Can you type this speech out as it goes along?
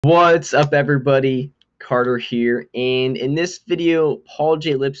What's up, everybody? Carter here, and in this video, Paul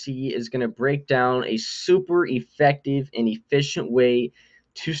J. Lipsky is going to break down a super effective and efficient way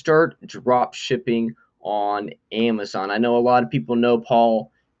to start drop shipping on Amazon. I know a lot of people know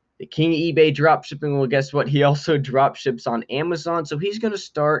Paul, the king of eBay drop shipping. Well, guess what? He also drop ships on Amazon, so he's going to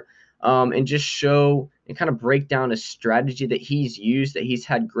start and just show and kind of break down a strategy that he's used that he's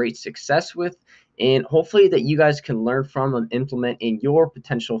had great success with, and hopefully that you guys can learn from and implement in your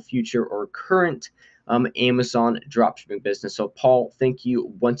potential future or current Amazon dropshipping business. So, Paul, thank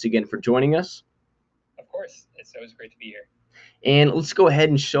you once again for joining us. Of course, it's always great to be here. And let's go ahead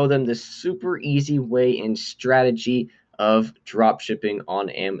and show them this super easy way and strategy of dropshipping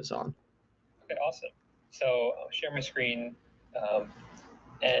on Amazon. Okay, awesome. So I'll share my screen.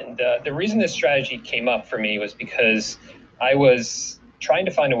 The reason this strategy came up for me was because I was trying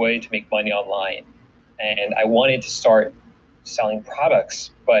to find a way to make money online, and I wanted to start selling products,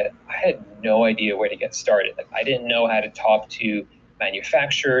 but I had no idea where to get started. Like, I didn't know how to talk to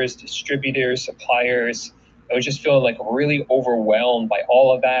manufacturers, distributors, suppliers. I was just feeling like really overwhelmed by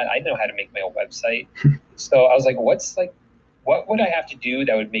all of that. I didn't know how to make my own website. So I was like, what would I have to do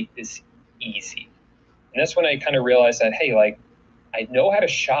that would make this easy? And that's when I kind of realized that, hey, like, I know how to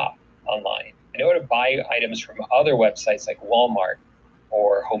shop online. I know how to buy items from other websites like Walmart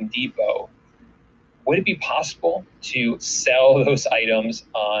or Home Depot. Would it be possible to sell those items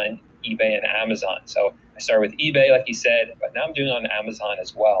on eBay and Amazon? So I started with eBay, like you said, but now I'm doing it on Amazon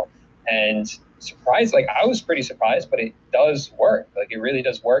as well. And I was pretty surprised, but it does work. Like, it really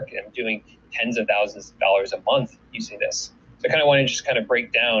does work. And I'm doing tens of thousands of dollars a month using this. So I kind of want to just kind of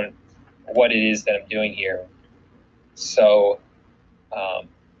break down what it is that I'm doing here. So,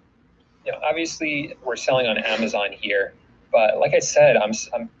 obviously we're selling on Amazon here, but like I said, I'm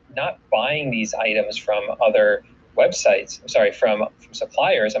not buying these items from other websites. I'm sorry, from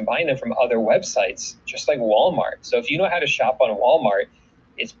suppliers. I'm buying them from other websites, just like Walmart. So if you know how to shop on Walmart,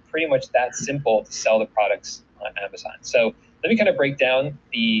 it's pretty much that simple to sell the products on Amazon. So let me kind of break down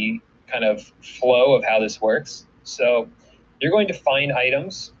the kind of flow of how this works. So you're going to find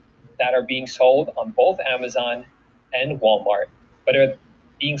items that are being sold on both Amazon and Walmart, but are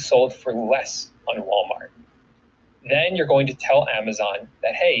being sold for less on Walmart. Then you're going to tell Amazon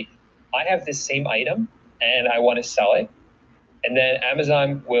that, hey, I have this same item and I want to sell it. And then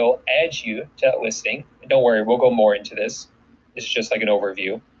Amazon will add you to that listing. And don't worry, we'll go more into this. It's just like an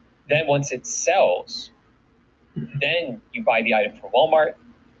overview. Then once it sells, then you buy the item from Walmart,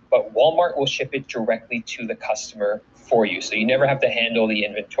 but Walmart will ship it directly to the customer for you. So you never have to handle the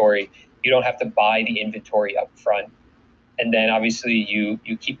inventory. You don't have to buy the inventory up front. And then obviously you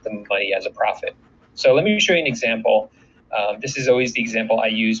keep the money as a profit. So let me show you an example. This is always the example I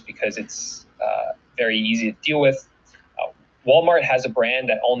use because it's very easy to deal with. Walmart has a brand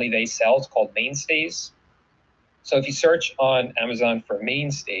that only they sell. It's called Mainstays. So if you search on Amazon for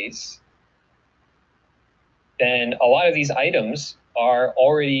Mainstays, then a lot of these items are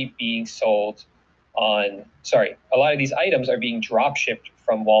already being sold on, a lot of these items are being drop shipped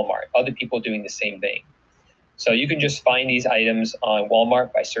from Walmart, other people doing the same thing. So you can just find these items on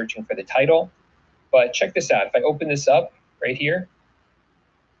Walmart by searching for the title. But check this out. If I open this up right here,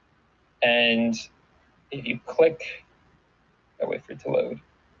 and if you click, I'll wait for it to load.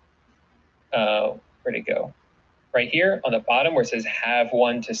 Where'd it go? Right here on the bottom where it says have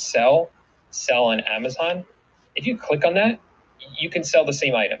one to sell on Amazon. If you click on that, you can sell the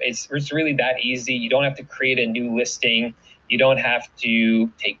same item. It's really that easy. You don't have to create a new listing. You don't have to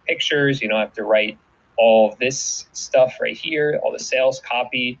take pictures. You don't have to write all this stuff right here, all the sales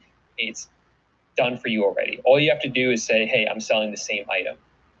copy. It's done for you already. All you have to do is say, hey, I'm selling the same item.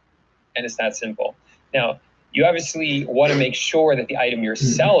 And it's that simple. Now, you obviously want to make sure that the item you're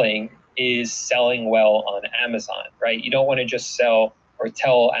selling is selling well on Amazon, right? You don't want to just sell or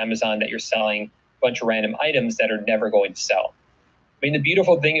tell Amazon that you're selling a bunch of random items that are never going to sell. I mean, the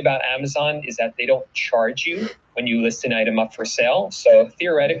beautiful thing about Amazon is that they don't charge you when you list an item up for sale. So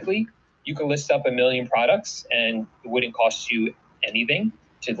theoretically, you could list up 1 million products and it wouldn't cost you anything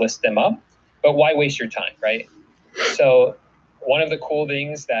to list them up. But why waste your time, right? So one of the cool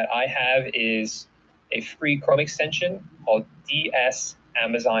things that I have is a free Chrome extension called DS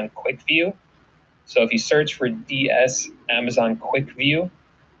Amazon Quick View. So if you search for DS Amazon Quick View,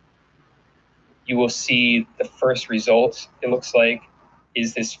 you will see the first result, it looks like,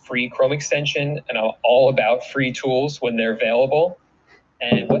 is this free Chrome extension. And I'm all about free tools when they're available.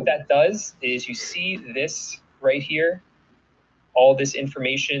 And what that does is you see this right here, all this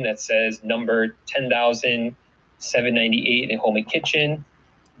information that says number 10,798 in home and kitchen.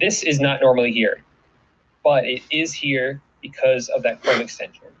 This is not normally here, but it is here because of that Chrome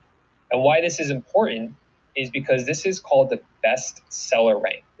extension. And why this is important is because this is called the best seller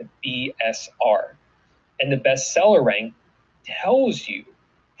rank, the BSR. And the best seller rank tells you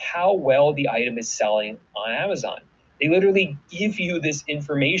how well the item is selling on Amazon. They literally give you this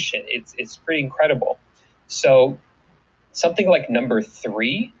information. It's pretty incredible. So something like number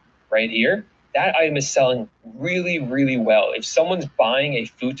 3 right here, that item is selling really, really well. If someone's buying a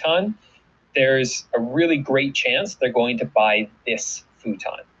futon, there's a really great chance they're going to buy this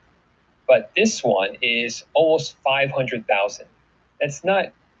futon. But this one is almost 500,000. That's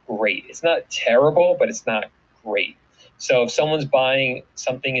not great. It's not terrible, but it's not great. So if someone's buying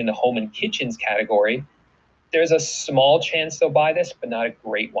something in the home and kitchens category, there's a small chance they'll buy this, but not a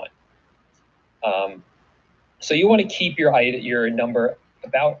great one. So you want to keep your number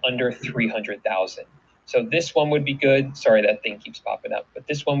about under 300,000. So this one would be good. Sorry, that thing keeps popping up, but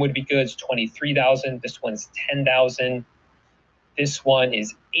this one would be good. It's 23,000. This one's 10,000. This one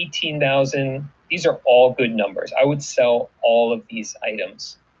is 18,000. These are all good numbers. I would sell all of these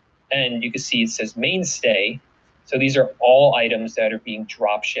items. And you can see it says mainstay. So these are all items that are being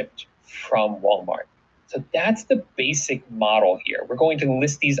drop shipped from Walmart. So that's the basic model here. We're going to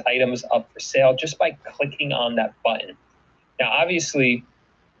list these items up for sale just by clicking on that button. Now, obviously,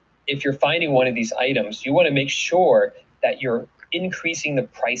 if you're finding one of these items, you want to make sure that you're increasing the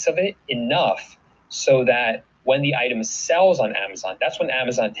price of it enough so that when the item sells on Amazon, that's when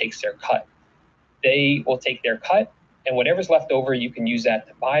Amazon takes their cut. They will take their cut, and whatever's left over, you can use that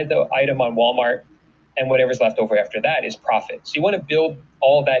to buy the item on Walmart, and whatever's left over after that is profit. So you want to build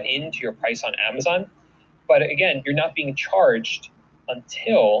all that into your price on Amazon. But again, you're not being charged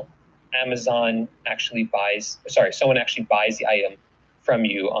until someone actually buys the item from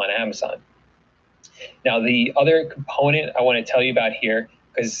you on Amazon. Now, the other component I want to tell you about here,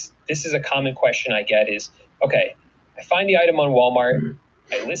 because this is a common question I get, is, okay, I find the item on Walmart,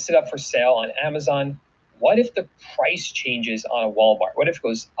 I list it up for sale on Amazon. What if the price changes on Walmart? What if it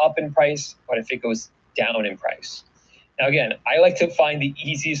goes up in price? What if it goes down in price? Now, again, I like to find the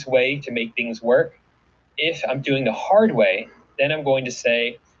easiest way to make things work. If I'm doing the hard way, then I'm going to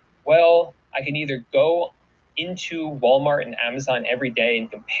say, well, I can either go into Walmart and Amazon every day and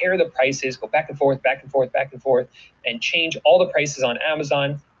compare the prices, go back and forth, back and forth, back and forth, and change all the prices on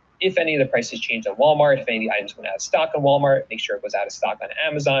Amazon. If any of the prices change on Walmart, if any of the items went out of stock on Walmart, make sure it goes out of stock on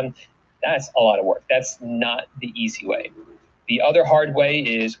Amazon. That's a lot of work. That's not the easy way. The other hard way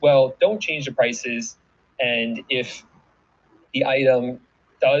is, well, don't change the prices. And if the item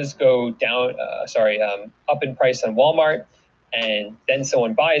does go down, up in price on Walmart, and then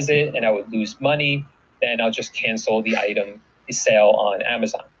someone buys it and I would lose money, then I'll just cancel the sale on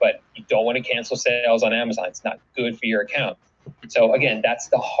Amazon. But you don't want to cancel sales on Amazon. It's not good for your account. So again, that's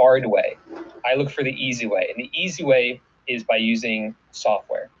the hard way. I look for the easy way. And the easy way is by using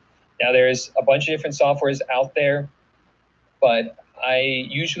software. Now, there's a bunch of different softwares out there, but I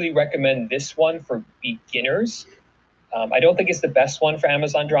usually recommend this one for beginners. I don't think it's the best one for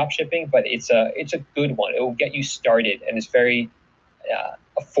Amazon dropshipping, but it's a good one. It will get you started, and it's very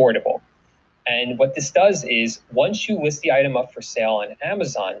affordable. And what this does is, once you list the item up for sale on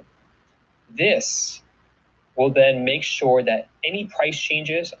Amazon, this will then make sure that any price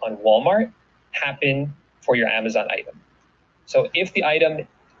changes on Walmart happen for your Amazon item. So if the item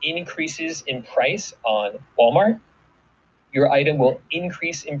increases in price on Walmart, your item will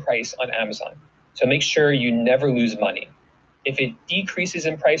increase in price on Amazon. So make sure you never lose money. If it decreases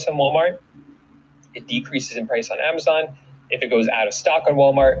in price on Walmart, it decreases in price on Amazon. If it goes out of stock on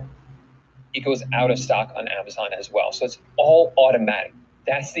Walmart, it goes out of stock on Amazon as well. So it's all automatic.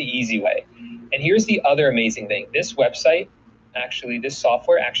 That's the easy way. And here's the other amazing thing. This website, this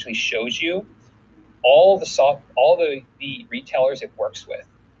software actually shows you all the retailers it works with.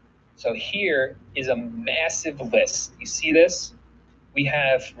 So here is a massive list. You see this? We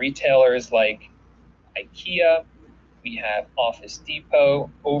have retailers like IKEA, we have Office Depot,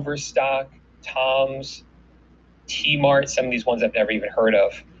 Overstock, Tom's, T-Mart, some of these ones I've never even heard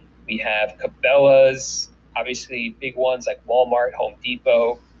of. We have Cabela's, obviously big ones like Walmart, Home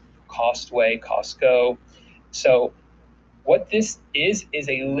Depot, Costway, Costco. So what this is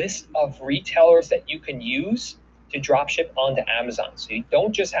a list of retailers that you can use to dropship onto Amazon. So you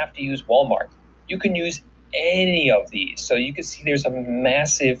don't just have to use Walmart. You can use any of these. So you can see there's a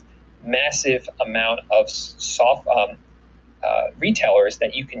massive amount of retailers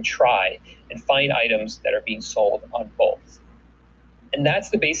that you can try and find items that are being sold on both. And that's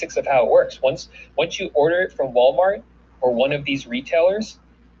the basics of how it works. Once you order it from Walmart or one of these retailers,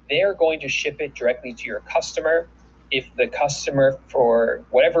 they're going to ship it directly to your customer. If the customer, for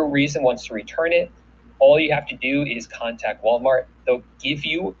whatever reason, wants to return it, All you have to do is contact Walmart. They'll give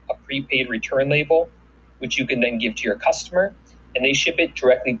you a prepaid return label, which you can then give to your customer, and they ship it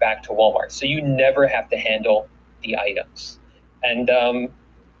directly back to Walmart. So you never have to handle the items. And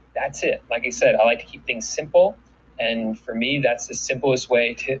that's it. Like I said, I like to keep things simple. And for me, that's the simplest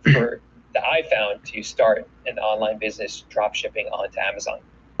way that I found to start an online business drop shipping onto Amazon.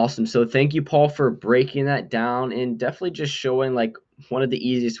 Awesome. So thank you, Paul, for breaking that down and definitely just showing like one of the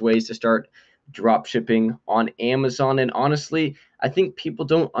easiest ways to start drop shipping on Amazon. And honestly, I think people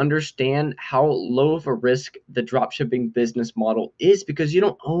don't understand how low of a risk the drop shipping business model is because you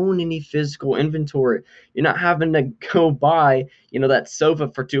don't own any physical inventory. You're not having to go buy, that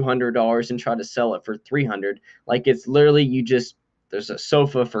sofa for $200 and try to sell it for 300. Like it's literally there's a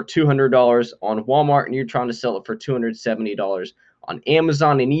sofa for $200 on Walmart and you're trying to sell it for $270 on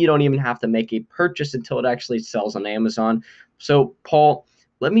Amazon, and you don't even have to make a purchase until it actually sells on Amazon. So, Paul,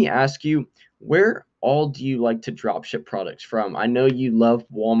 let me ask you, where all do you like to drop ship products from? I know you love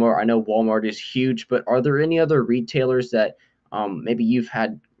Walmart. I know Walmart is huge, but are there any other retailers that maybe you've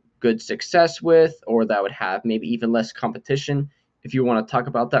had good success with or that would have maybe even less competition? If you want to talk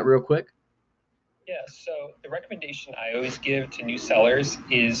about that real quick. Yeah, so the recommendation I always give to new sellers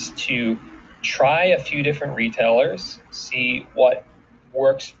is to try a few different retailers, see what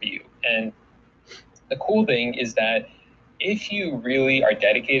works for you. And the cool thing is that if you really are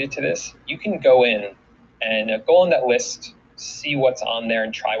dedicated to this, you can go in and go on that list, see what's on there,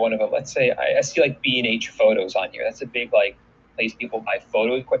 and try one of them. Let's say I see like B&H Photos on here. That's a big like place people buy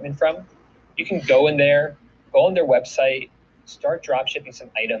photo equipment from. You can go in there, go on their website, start drop shipping some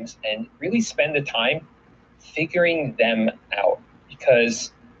items, and really spend the time figuring them out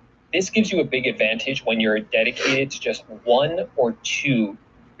because this gives you a big advantage when you're dedicated to just one or two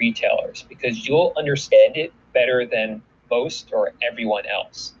retailers because you'll understand it better than most or everyone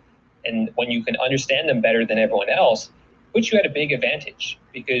else. And when you can understand them better than everyone else, puts you at a big advantage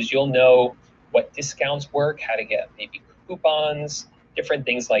because you'll know what discounts work, how to get maybe coupons, different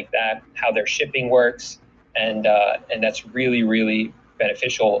things like that, how their shipping works, and that's really really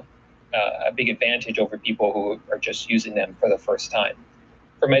beneficial, a big advantage over people who are just using them for the first time.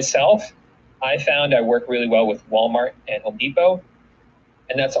 For myself, I found I work really well with Walmart and Home Depot,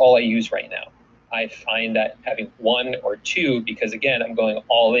 and that's all I use right now. I find that having one or two, because again, I'm going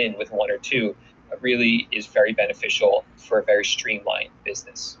all in with one or two, really is very beneficial for a very streamlined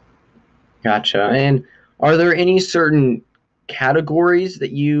business. Gotcha. And are there any certain categories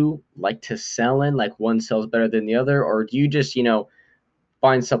that you like to sell in, like one sells better than the other, or do you just,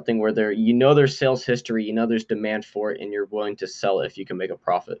 find something where there's sales history, there's demand for it, and you're willing to sell it if you can make a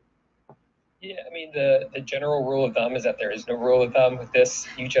profit? Yeah, I mean the general rule of thumb is that there is no rule of thumb with this.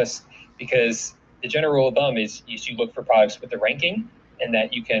 You just because the general rule of thumb is you look for products with the ranking and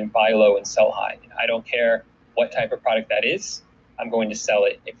that you can buy low and sell high. I don't care what type of product that is. I'm going to sell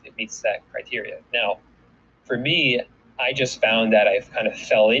it if it meets that criteria. Now, for me, I just found that I've kind of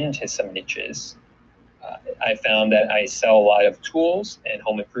fell into some niches. I found that I sell a lot of tools and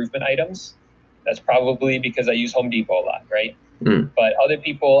home improvement items. That's probably because I use Home Depot a lot, right? Mm. But other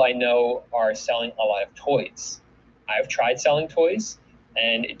people I know are selling a lot of toys. I've tried selling toys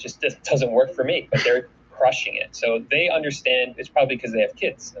and it just doesn't work for me, but they're crushing it. So they understand it's probably because they have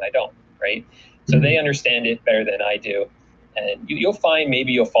kids and I don't, right? So they understand it better than I do. And you'll find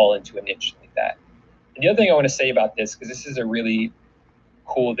maybe you'll fall into a niche like that. And the other thing I want to say about this, because this is a really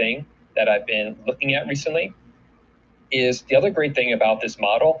cool thing that I've been looking at recently, is the other great thing about this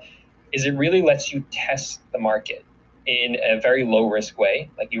model is it really lets you test the market in a very low risk way,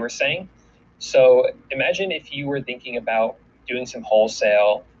 like you were saying. So imagine if you were thinking about doing some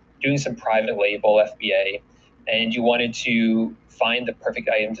wholesale, doing some private label FBA, and you wanted to find the perfect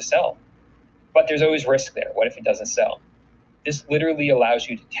item to sell. But there's always risk there. What if it doesn't sell? This literally allows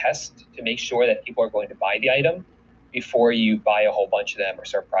you to test to make sure that people are going to buy the item before you buy a whole bunch of them or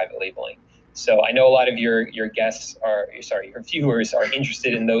start private labeling. So I know a lot of your guests are sorry, your viewers are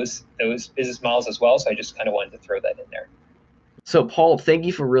interested in those business models as well. So I just kind of wanted to throw that in there. So, Paul, thank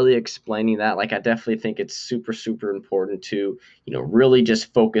you for really explaining that. Like, I definitely think it's super, super important to, really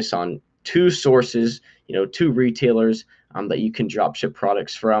just focus on two sources, two retailers that you can drop ship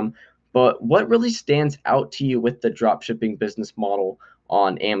products from. But what really stands out to you with the drop shipping business model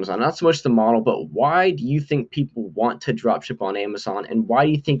on Amazon? Not so much the model, but why do you think people want to drop ship on Amazon, and why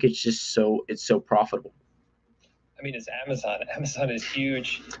do you think it's so profitable? I mean, it's Amazon. Amazon is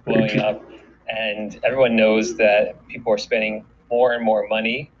huge, blowing up, and everyone knows that people are spending more and more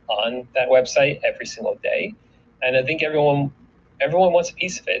money on that website every single day. And I think everyone wants a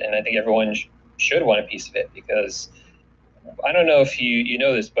piece of it, and I think everyone should want a piece of it because I don't know if you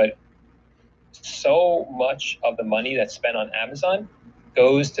know this, but so much of the money that's spent on Amazon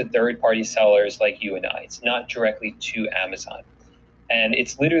goes to third-party sellers like you and I. It's not directly to Amazon. And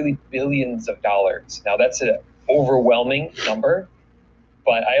it's literally billions of dollars. Now, that's an overwhelming number,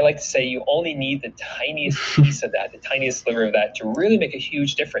 but I like to say you only need the tiniest piece of that, the tiniest sliver of that, to really make a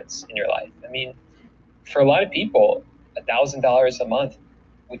huge difference in your life. I mean, for a lot of people, $1,000 a month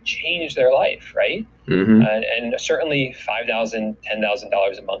would change their life, right? Mm-hmm. And certainly $5,000,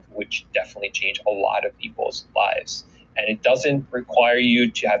 $10,000 a month would definitely change a lot of people's lives. And it doesn't require you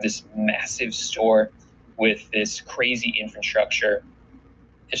to have this massive store with this crazy infrastructure.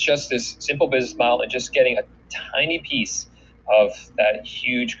 It's just this simple business model and just getting a tiny piece of that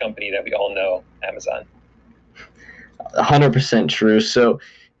huge company that we all know, Amazon. 100% true. So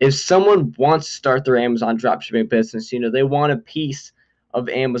if someone wants to start their Amazon dropshipping business, they want a piece of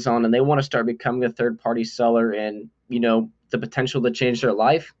Amazon and they want to start becoming a third-party seller and, the potential to change their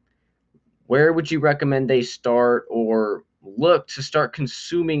life, where would you recommend they start or look to start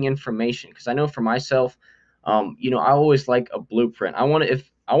consuming information? Because I know for myself, I always like a blueprint.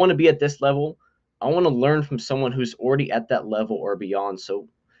 If I want to be at this level, I want to learn from someone who's already at that level or beyond. So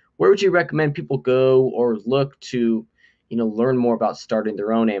where would you recommend people go or look to, learn more about starting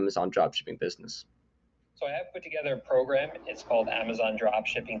their own Amazon dropshipping business? So I have put together a program. It's called Amazon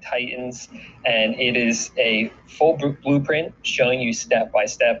Dropshipping Titans, and it is a full blueprint showing you step by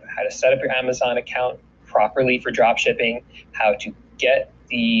step how to set up your Amazon account properly for dropshipping, how to get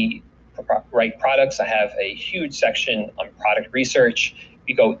the right products. I have a huge section on product research.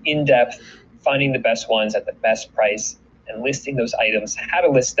 You go in depth, finding the best ones at the best price and listing those items, how to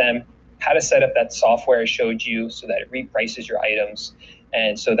list them, how to set up that software I showed you so that it reprices your items,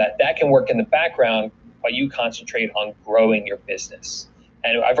 and so that that can work in the background while you concentrate on growing your business.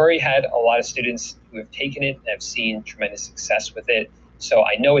 And I've already had a lot of students who have taken it and have seen tremendous success with it. So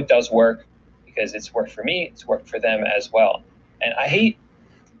I know it does work because it's worked for me, it's worked for them as well. And I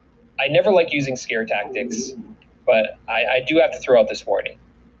never like using scare tactics, but I do have to throw out this warning.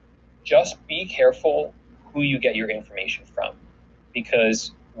 Just be careful who you get your information from,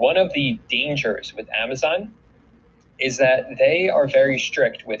 because one of the dangers with Amazon is that they are very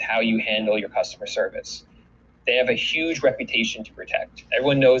strict with how you handle your customer service. They have a huge reputation to protect.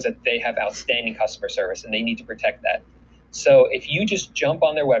 Everyone knows that they have outstanding customer service and they need to protect that. So if you just jump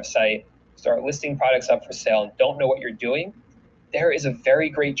on their website, start listing products up for sale and don't know what you're doing, there is a very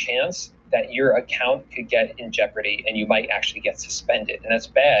great chance that your account could get in jeopardy and you might actually get suspended. And that's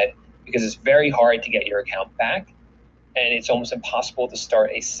bad because it's very hard to get your account back and it's almost impossible to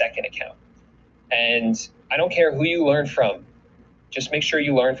start a second account. And I don't care who you learn from, just make sure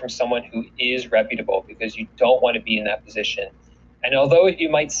you learn from someone who is reputable because you don't want to be in that position. And although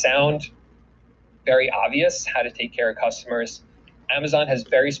it might sound very obvious how to take care of customers, Amazon has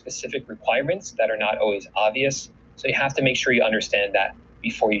very specific requirements that are not always obvious. So you have to make sure you understand that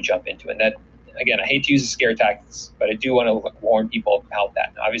before you jump into it. And that, again, I hate to use the scare tactics, but I do want to warn people about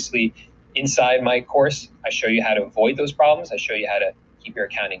that. And obviously, inside my course, I show you how to avoid those problems. I show you how to keep your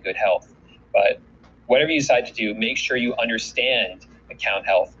account in good health. But whatever you decide to do, make sure you understand account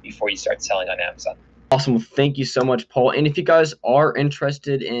health before you start selling on Amazon. Awesome. Well, thank you so much, Paul. And if you guys are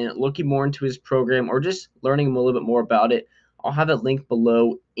interested in looking more into his program or just learning a little bit more about it, I'll have it linked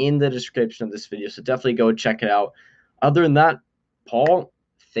below in the description of this video. So definitely go check it out. Other than that, Paul,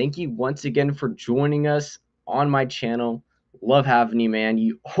 thank you once again for joining us on my channel. Love having you, man.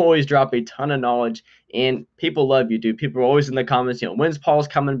 You always drop a ton of knowledge and people love you, dude. People are always in the comments, when's Paul's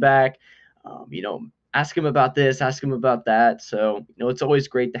coming back? Ask him about this, ask him about that. So, it's always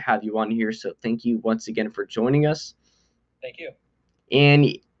great to have you on here. So thank you once again for joining us. Thank you.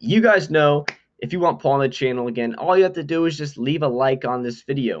 And you guys know, if you want Paul on the channel again, all you have to do is just leave a like on this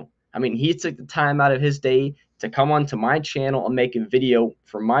video. I mean, he took the time out of his day to come onto my channel and make a video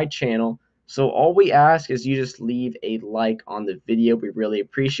for my channel. So all we ask is you just leave a like on the video. We really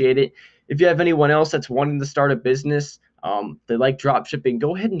appreciate it. If you have anyone else that's wanting to start a business, they like drop shipping,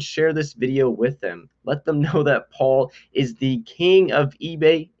 go ahead and share this video with them. Let them know that Paul is the king of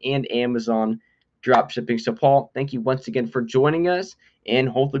eBay and Amazon drop shipping. So Paul, thank you once again for joining us, and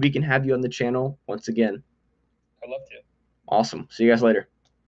hopefully we can have you on the channel once again. I'd love to. Awesome. See you guys later.